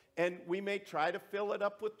else, and we may try to fill it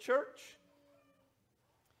up with church.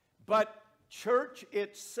 But church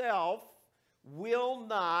itself will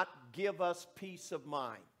not give us peace of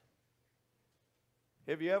mind.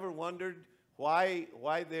 Have you ever wondered why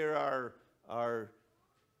there are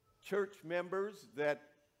church members that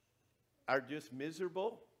are just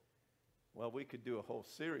miserable? Well, we could do a whole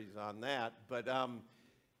series on that, but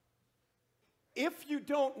if you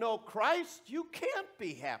don't know Christ, you can't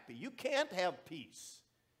be happy. You can't have peace.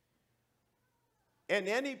 And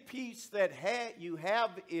any peace that you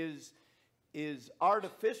have is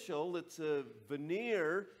artificial. It's a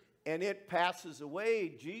veneer, and it passes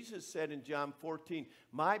away. Jesus said in John 14,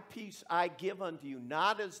 my peace I give unto you,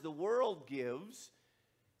 not as the world gives,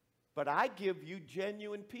 but I give you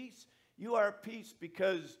genuine peace. You are at peace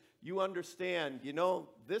because you understand,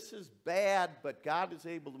 this is bad, but God is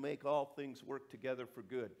able to make all things work together for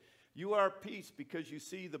good. You are at peace because you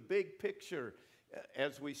see the big picture,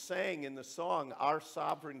 as we sang in the song, Our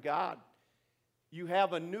Sovereign God. You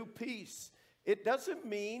have a new peace. It doesn't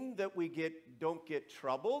mean that we don't get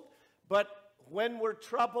troubled, but when we're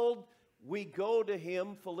troubled, we go to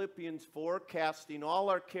Him, Philippians 4, casting all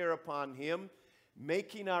our care upon Him,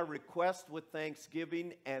 making our request with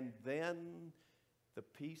thanksgiving, and then the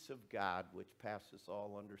peace of God, which passes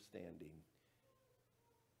all understanding,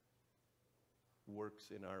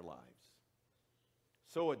 works in our lives.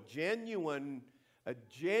 So a genuine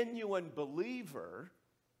believer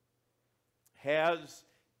has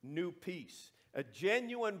new peace. A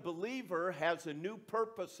genuine believer has a new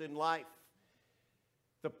purpose in life.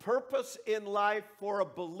 The purpose in life for a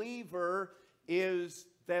believer is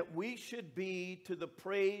that we should be to the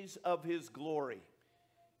praise of His glory.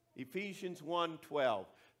 Ephesians 1:12.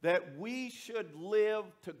 That we should live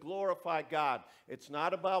to glorify God. It's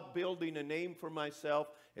not about building a name for myself.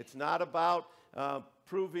 It's not about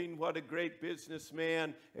proving what a great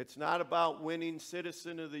businessman. It's not about winning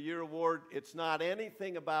Citizen of the Year award. It's not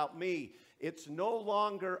anything about me. It's no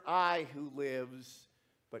longer I who lives,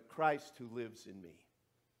 but Christ who lives in me.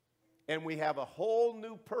 And we have a whole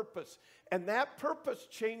new purpose. And that purpose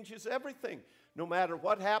changes everything. No matter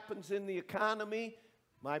what happens in the economy,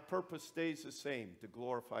 my purpose stays the same, to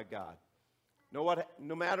glorify God.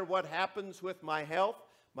 No matter what happens with my health,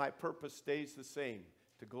 my purpose stays the same,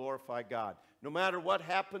 to glorify God. No matter what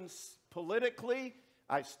happens politically,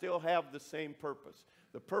 I still have the same purpose.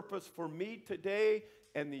 The purpose for me today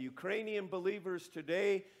and the Ukrainian believers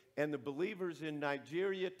today and the believers in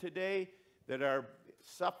Nigeria today that are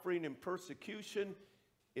suffering in persecution,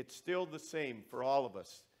 it's still the same for all of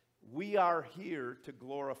us. We are here to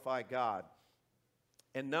glorify God.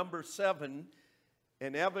 And number 7,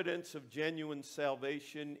 an evidence of genuine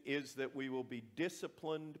salvation is that we will be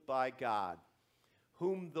disciplined by God.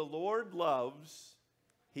 Whom the Lord loves,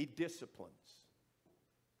 He disciplines.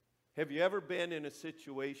 Have you ever been in a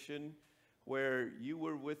situation where you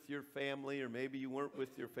were with your family, or maybe you weren't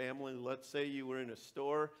with your family? Let's say you were in a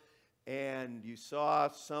store and you saw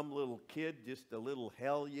some little kid, just a little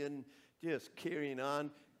hellion, just carrying on,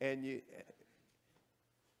 and you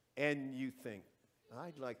think,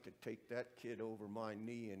 I'd like to take that kid over my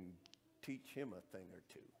knee and teach him a thing or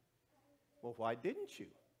two. Well, why didn't you?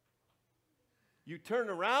 You turn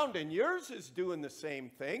around and yours is doing the same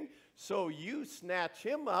thing, so you snatch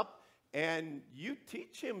him up and you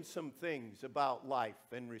teach him some things about life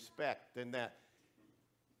and respect, and that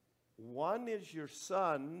one is your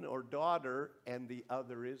son or daughter and the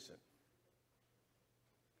other isn't.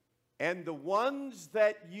 And the ones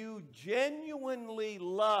that you genuinely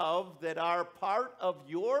love that are part of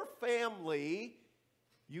your family,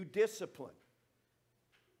 you discipline.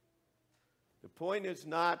 The point is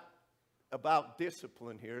not about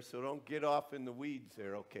discipline here, so don't get off in the weeds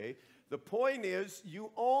there, okay? The point is you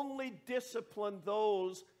only discipline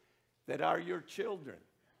those that are your children.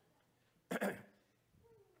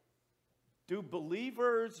 Do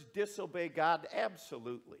believers disobey God?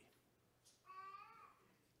 Absolutely.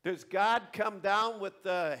 Does God come down with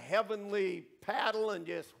the heavenly paddle and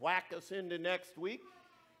just whack us into next week?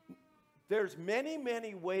 There's many,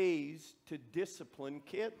 many ways to discipline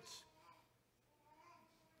kids.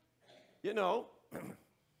 You know,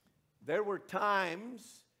 there were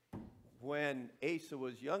times when Asa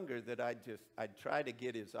was younger that I'd try to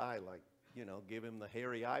get his eye, like, give him the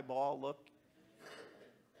hairy eyeball look.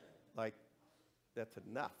 Like, that's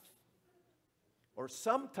enough. Or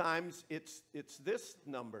sometimes it's this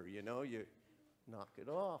number, you knock it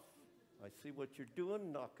off. I see what you're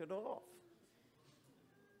doing, knock it off.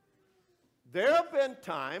 There have been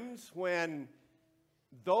times when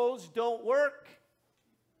those don't work.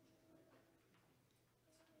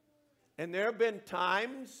 And there have been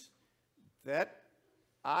times that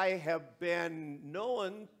I have been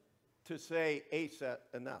known to say, Asa,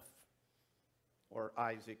 enough. Or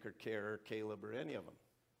Isaac or Kara or Caleb or any of them.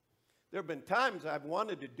 There have been times I've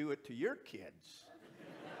wanted to do it to your kids.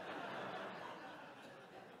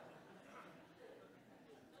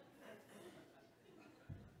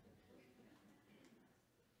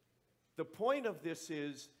 The point of this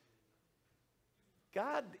is,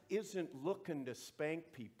 God isn't looking to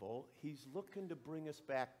spank people. He's looking to bring us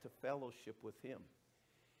back to fellowship with Him.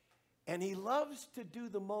 And He loves to do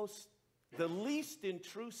the least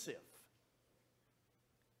intrusive.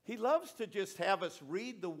 He loves to just have us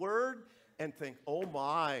read the Word and think, oh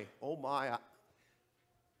my,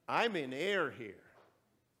 I'm in error here.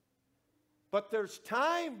 But there's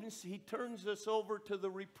times He turns us over to the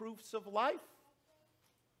reproofs of life.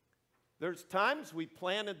 There's times we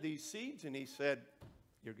planted these seeds and He said,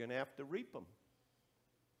 you're going to have to reap them.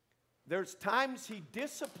 There's times He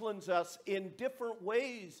disciplines us in different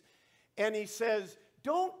ways and He says,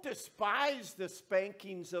 don't despise the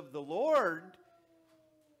spankings of the Lord.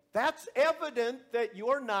 That's evident that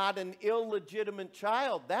you're not an illegitimate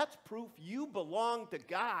child. That's proof you belong to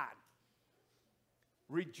God.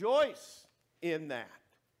 Rejoice in that.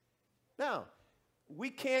 Now, we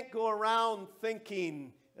can't go around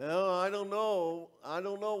thinking, oh, I don't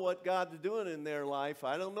know what God's doing in their life.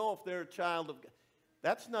 I don't know if they're a child of God.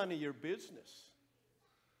 That's none of your business.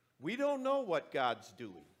 We don't know what God's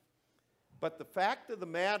doing. But the fact of the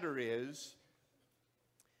matter is,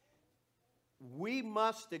 we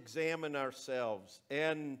must examine ourselves.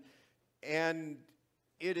 And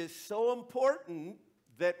it is so important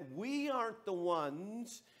that we aren't the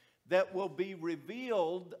ones that will be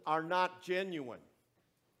revealed are not genuine.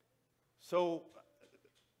 So,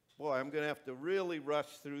 boy, I'm going to have to really rush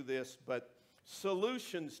through this, but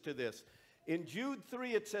solutions to this. In Jude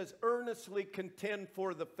 3, it says, earnestly contend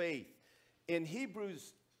for the faith. In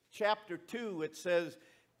Hebrews chapter 2, it says,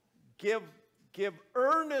 give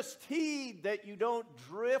earnest heed that you don't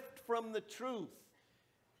drift from the truth.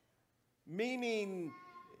 Meaning,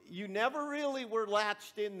 you never really were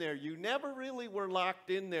latched in there. You never really were locked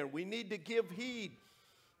in there. We need to give heed.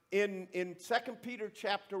 In 2 Peter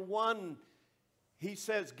chapter 1, he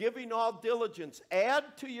says, giving all diligence, add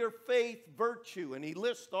to your faith virtue. And he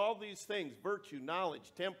lists all these things, virtue,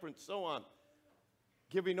 knowledge, temperance, so on.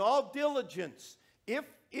 Giving all diligence. If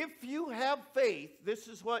you have faith, this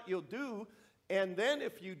is what you'll do. And then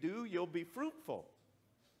if you do, you'll be fruitful.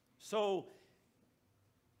 So,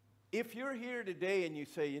 if you're here today and you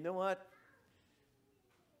say, you know what?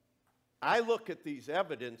 I look at these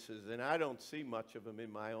evidences and I don't see much of them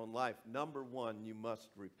in my own life. Number one, you must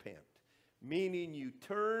repent. Meaning you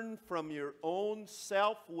turn from your own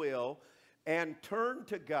self-will and turn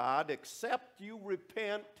to God. Except you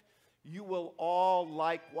repent, you will all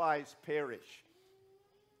likewise perish.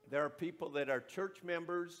 There are people that are church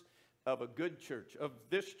members of a good church, of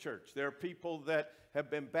this church. There are people that have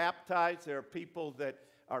been baptized. There are people that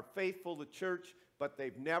are faithful to church, but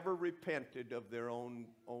they've never repented of their own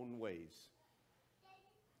ways.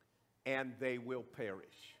 And they will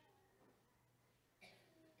perish.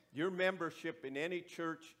 Your membership in any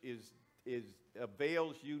church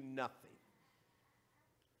avails you nothing.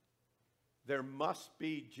 There must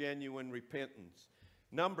be genuine repentance.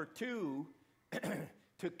 Number two,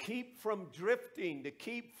 to keep from drifting, to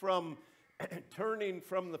keep from turning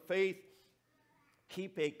from the faith,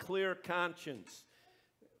 keep a clear conscience.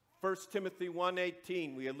 1 Timothy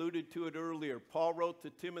 1:18, we alluded to it earlier. Paul wrote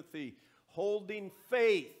to Timothy, holding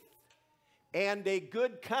faith and a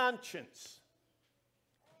good conscience,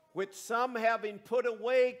 which some having put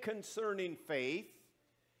away concerning faith,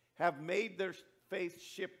 have made their faith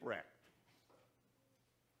shipwrecked.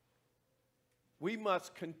 We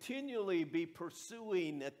must continually be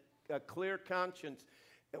pursuing a clear conscience.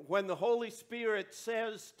 When the Holy Spirit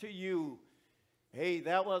says to you, hey,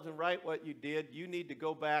 that wasn't right what you did, you need to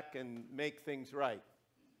go back and make things right.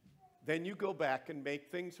 Then you go back and make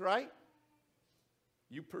things right.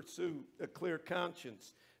 You pursue a clear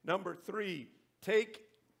conscience. Number three, take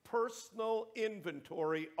personal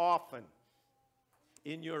inventory often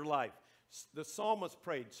in your life. The psalmist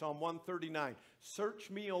prayed, Psalm 139, search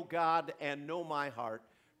me, O God, and know my heart.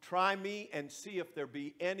 Try me and see if there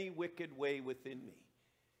be any wicked way within me.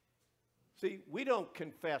 See, we don't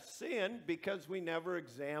confess sin because we never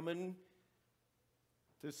examine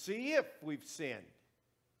to see if we've sinned.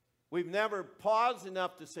 We've never paused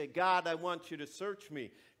enough to say, God, I want you to search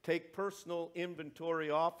me. Take personal inventory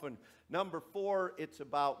often. Number four, it's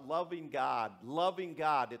about loving God. Loving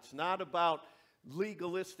God. It's not about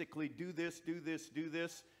legalistically do this, do this, do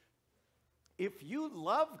this. If you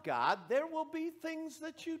love God, there will be things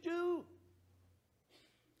that you do.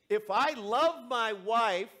 If I love my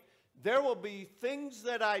wife, there will be things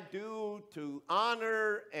that I do to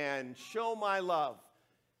honor and show my love.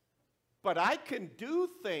 But I can do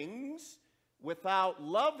things without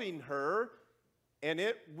loving her, and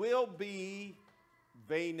it will be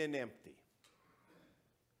vain and empty.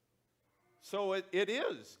 So it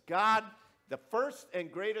is God. The first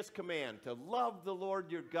and greatest command, to love the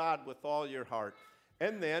Lord your God with all your heart.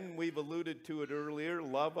 And then, we've alluded to it earlier,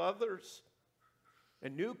 love others. A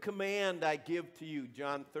new command I give to you,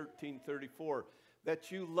 John 13:34.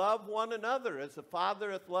 that you love one another. As the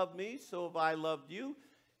Father hath loved me, so have I loved you.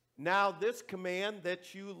 Now this command,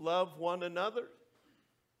 that you love one another.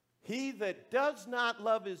 He that does not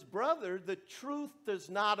love his brother, the truth does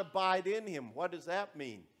not abide in him. What does that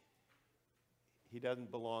mean? He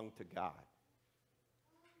doesn't belong to God.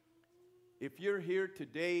 If you're here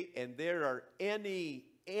today and there are any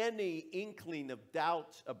inkling of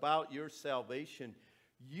doubts about your salvation,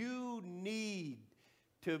 you need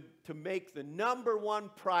to make the number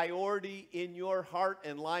one priority in your heart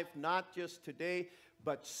and life, not just today,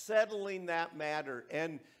 but settling that matter.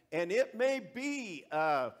 And it may be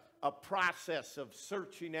a process of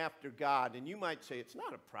searching after God. And you might say, it's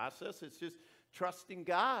not a process, it's just trusting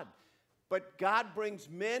God. But God brings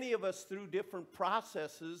many of us through different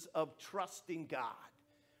processes of trusting God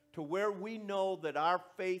to where we know that our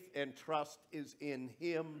faith and trust is in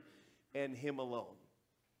Him and Him alone.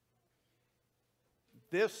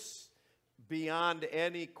 This, beyond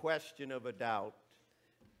any question of a doubt,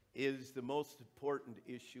 is the most important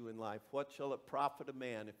issue in life. What shall it profit a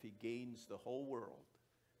man if he gains the whole world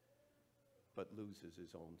but loses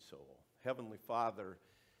his own soul? Heavenly Father,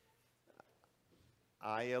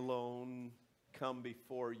 I alone come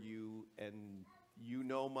before you, and you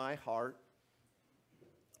know my heart.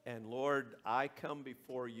 And Lord, I come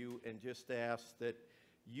before you and just ask that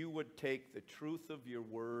you would take the truth of your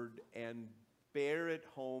word and bear it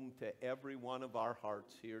home to every one of our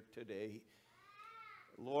hearts here today.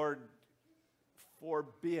 Lord,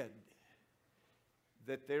 forbid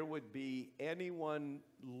that there would be anyone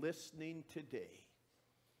listening today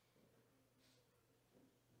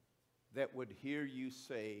that would hear you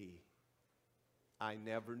say, I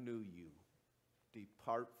never knew you.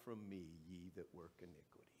 Depart from me, ye that work iniquity.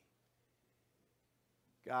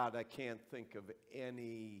 God, I can't think of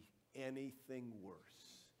anything worse.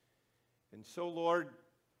 And so, Lord,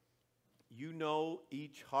 you know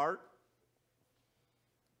each heart.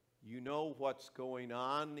 You know what's going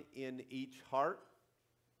on in each heart.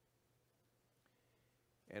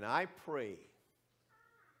 And I pray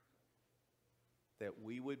that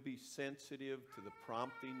we would be sensitive to the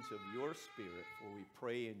promptings of your Spirit, for we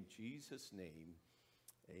pray in Jesus' name.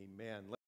 Amen.